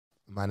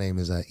My name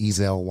is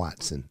Ezell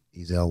Watson.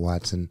 Ezell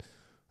Watson,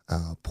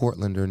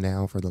 Portlander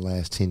now for the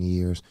last 10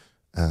 years,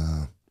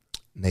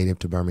 native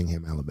to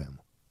Birmingham, Alabama.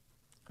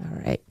 All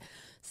right.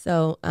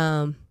 So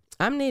I'm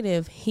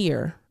native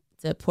here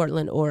to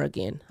Portland,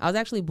 Oregon. I was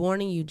actually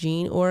born in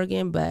Eugene,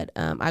 Oregon, but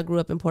I grew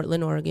up in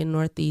Portland, Oregon,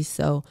 Northeast.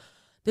 So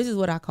this is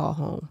what I call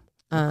home.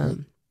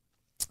 Okay.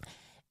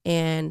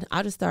 And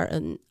I'll just start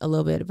a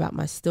little bit about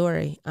my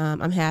story.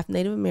 I'm half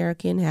Native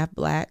American, half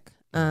Black.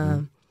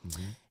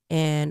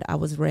 And I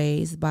was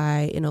raised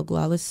by an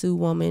Oglala Sioux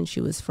woman.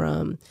 She was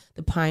from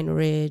the Pine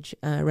Ridge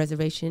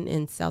Reservation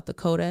in South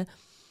Dakota.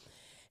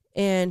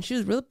 And she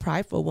was a really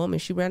prideful woman.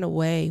 She ran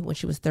away when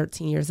she was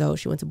 13 years old.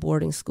 She went to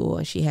boarding school,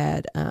 and she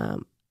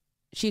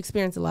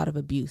experienced a lot of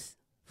abuse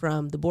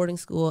from the boarding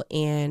school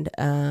and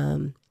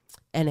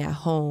at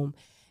home,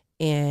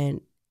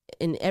 and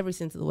in every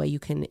sense of the way you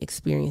can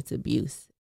experience abuse.